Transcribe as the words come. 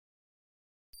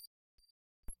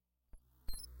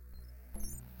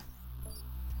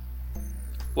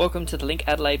Welcome to the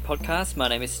LinkAdelaide podcast. My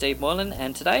name is Steve Moylan,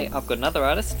 and today I've got another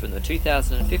artist from the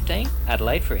 2015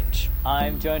 Adelaide Fringe.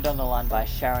 I'm joined on the line by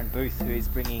Sharyn Booth, who is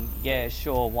bringing Yeah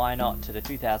Sure Why Not to the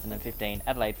 2015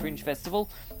 Adelaide Fringe Festival.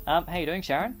 How are you doing,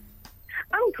 Sharyn?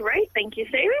 I'm great, thank you,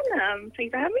 Stephen.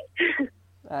 Thanks for having me.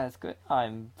 That's good.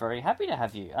 I'm very happy to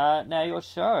have you. Now, your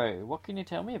show, what can you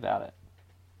tell me about it?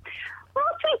 Well,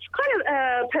 so it's kind of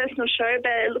a personal show,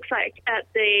 but it looks like at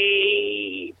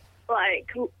the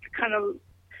kind of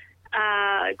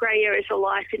grey areas of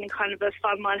life in kind of a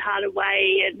fun, light-hearted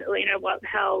way, and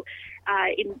how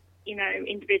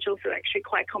individuals are actually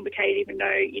quite complicated, even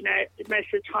though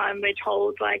most of the time we're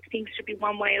told like things should be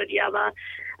one way or the other.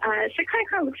 So it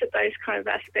kind of looks at those kind of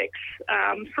aspects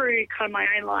through kind of my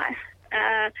own life.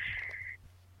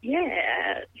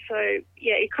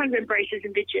 It kind of embraces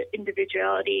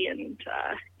individuality and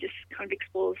just kind of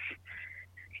explores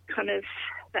kind of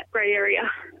that grey area.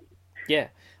 Yeah.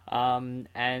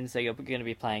 And so you're going to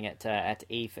be playing at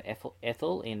E for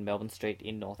Ethel in Melbourne Street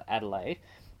in North Adelaide.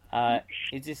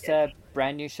 Is this a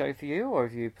brand new show for you, or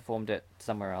have you performed it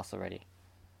somewhere else already?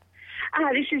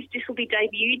 This will be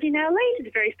debuted in Adelaide.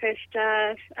 The very first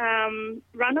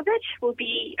run of it will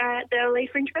be at the Adelaide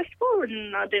Fringe Festival,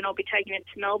 and then I'll be taking it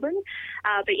to Melbourne.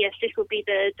 But yes, this will be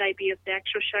the debut of the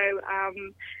actual show.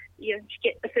 To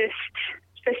get the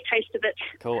first taste of it.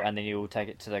 Cool, and then you'll take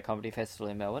it to the comedy festival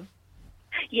in Melbourne.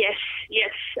 Yes,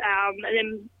 and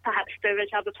then perhaps over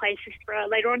to other places for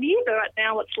later on in the year. But right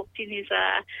now, what's locked in is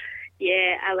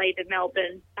Adelaide and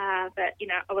Melbourne. But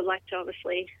I would like to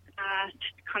obviously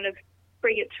to kind of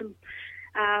bring it to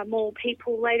more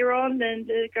people later on, and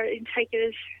go and take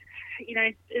it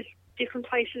as different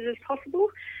places as possible.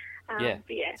 But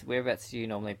yeah. So whereabouts do you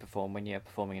normally perform when you're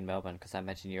performing in Melbourne? Because I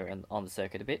imagine you're on the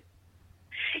circuit a bit.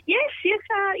 Yes.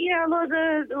 A lot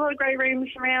of great rooms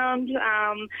around.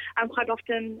 I'm quite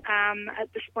often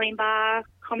at the Spleen Bar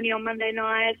comedy on Monday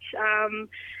nights.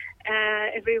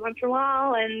 Every once in a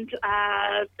while, and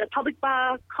the Public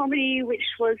Bar comedy, which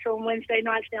was on Wednesday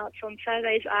nights, now it's on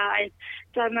Saturdays. I've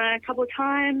done a couple of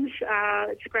times.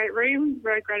 It's a great room,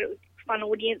 very great, fun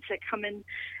audience that come and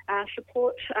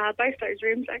support both those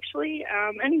rooms actually.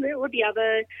 And there will be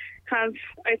other kind of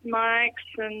open mics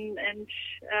and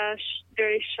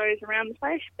various shows around the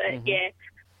place. But yeah.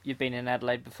 You've been in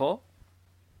Adelaide before?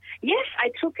 Yes,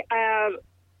 I took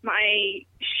my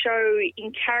show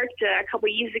in character a couple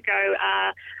of years ago.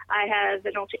 I have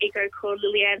an alter ego called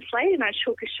Lillian Slade, and I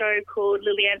took a show called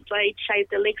Lillian Slade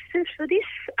Shaved Alexis for this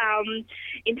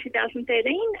in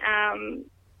 2013.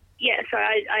 So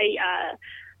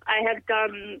I have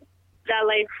done the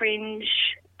Adelaide Fringe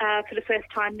for the first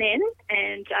time then,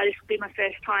 and this will be my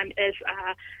first time as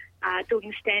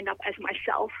doing stand-up as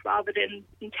myself rather than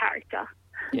in character.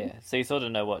 Yeah, so you sort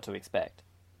of know what to expect.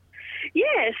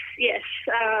 Yes.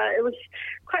 It was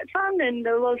quite fun, and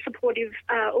a lot of supportive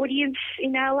audience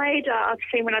in Adelaide. I've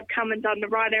seen when I've come and done the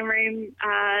writing room,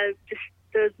 just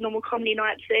the normal comedy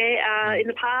nights there in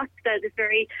the past. There's a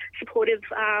very supportive,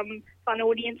 fun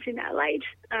audience in Adelaide.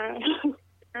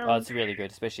 It's really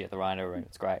good, especially at the Rhino Room.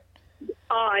 It's great.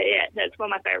 Oh, yeah, that's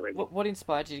one of my favourite rooms. What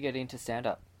inspired you to get into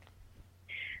stand-up?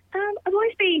 I've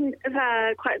always been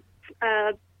quite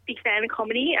big fan of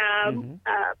comedy,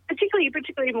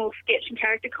 particularly more sketch and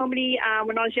character comedy.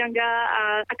 When I was younger,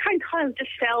 I kind of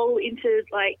just fell into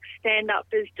like stand-up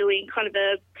as doing kind of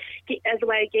as a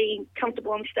way of getting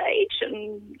comfortable on stage,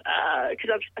 and because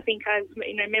I think I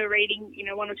remember reading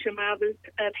one or two of my other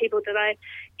people that I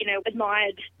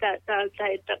admired that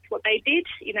that's what they did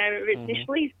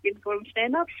initially before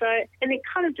stand-up. So and it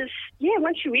kind of just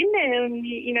once you're in there and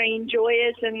you enjoy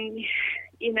it, and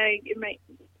it makes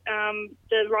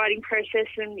the writing process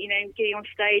and, getting on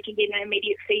stage and getting that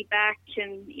immediate feedback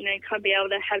and, kind of be able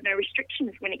to have no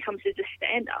restrictions when it comes to just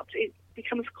stand-up. It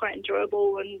becomes quite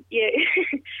enjoyable, and,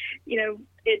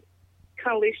 it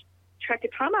kind of lose track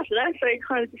of time after that, so I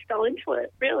kind of just fell into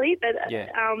it, really. But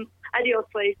I do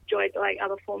also enjoy, like,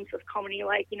 other forms of comedy,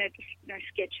 like,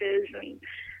 sketches and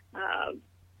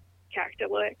character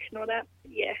work and all that,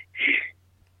 yeah.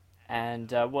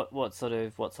 And what sort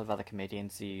of other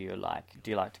comedians do you like?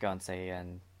 Do you like to go and see,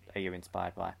 and are you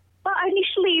inspired by? Well, I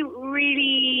initially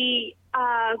really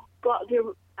got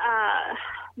the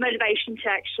motivation to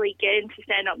actually get into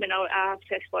stand-up when I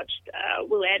first watched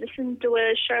Will Anderson do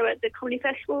a show at the Comedy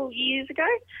Festival years ago.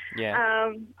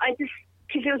 Yeah.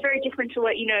 Because it was very different to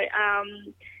what,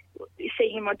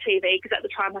 seeing him on TV, because at the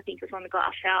time I think it was on the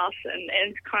Glass House,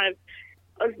 and kind of,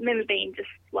 I remember being just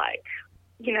like,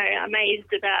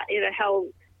 amazed about how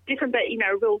different, but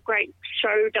a real great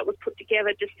show that was put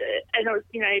together. Just and it was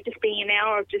just being an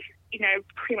hour of just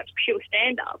pretty much pure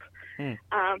stand up.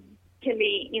 can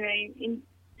be,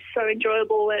 so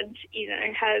enjoyable, and,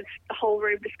 have the whole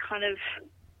room just kind of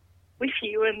with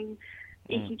you, and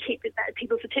you can keep that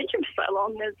people's attention for so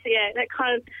long. That's,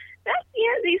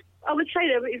 I would say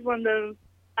that is one of the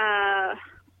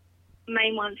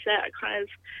main ones that kind of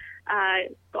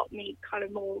got me kind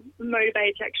of more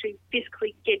motivated to actually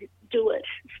physically do it,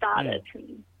 start it,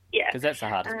 and because that's the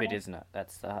hardest bit, isn't it?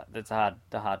 That's the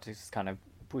hardest kind of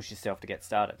push yourself to get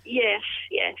started. Yes.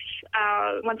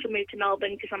 Once I moved to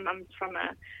Melbourne, because I'm from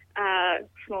a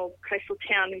small coastal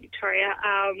town in Victoria,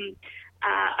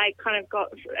 I kind of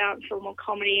got out for more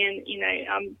comedy, and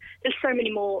there's so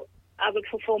many more other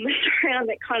performers around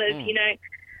that kind of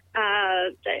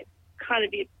that kind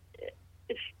of it's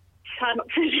hard not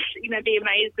to just be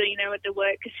amazed at the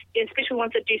work, cause, especially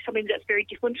ones that do something that's very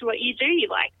different to what you do. You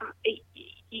like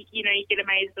you get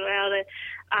amazed about it.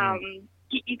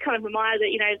 You kind of admire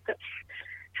that that's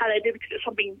how they do, because it's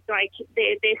something like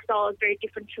their style is very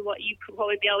different to what you could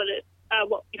probably be able to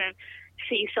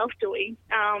see yourself doing.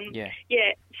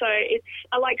 So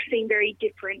I like seeing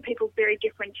people very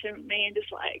different to me, and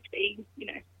just like being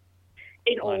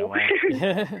in awe.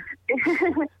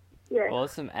 Yeah.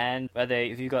 Awesome. And have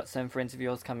you got some friends of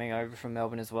yours coming over from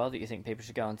Melbourne as well that you think people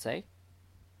should go and see?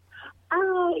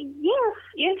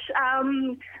 Yes.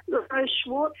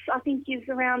 Schwartz, I think, is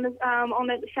around on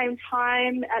at the same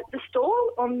time at the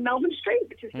store on Melbourne Street,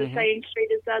 which is the same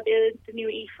street as the new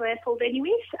E4 venue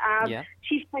is.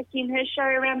 She's taking her show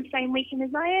around the same weekend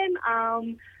as I am.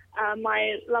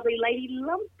 My lovely Lady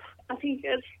Lump, I think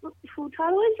is what the full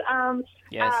title is. I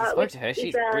spoke to her.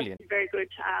 She's brilliant. She's a very good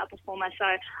performer, so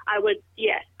I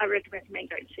recommend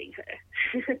going to see her.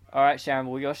 All right, Sharyn,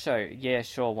 well, your show, yeah,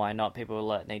 sure, why not? People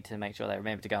will need to make sure they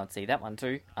remember to go and see that one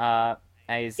too.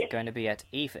 Is going to be at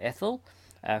E for Ethel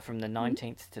from the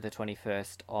 19th to the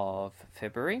 21st of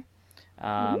February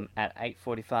at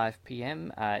 8:45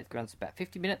 p.m. It runs about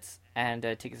 50 minutes, and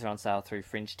tickets are on sale through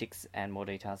Fringe Tix, and more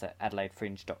details at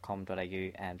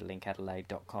adelaidefringe.com.au and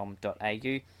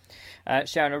linkadelaide.com.au.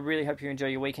 Sharyn, I really hope you enjoy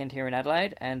your weekend here in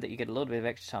Adelaide, and that you get a little bit of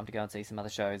extra time to go and see some other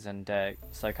shows and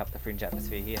soak up the Fringe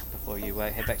atmosphere here before you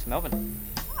head back to Melbourne.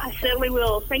 I certainly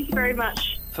will. Thank you very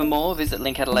much. For more, visit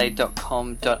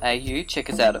linkadelaide.com.au, check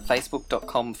us out at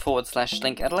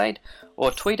facebook.com/linkadelaide,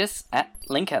 or tweet us at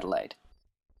linkadelaide.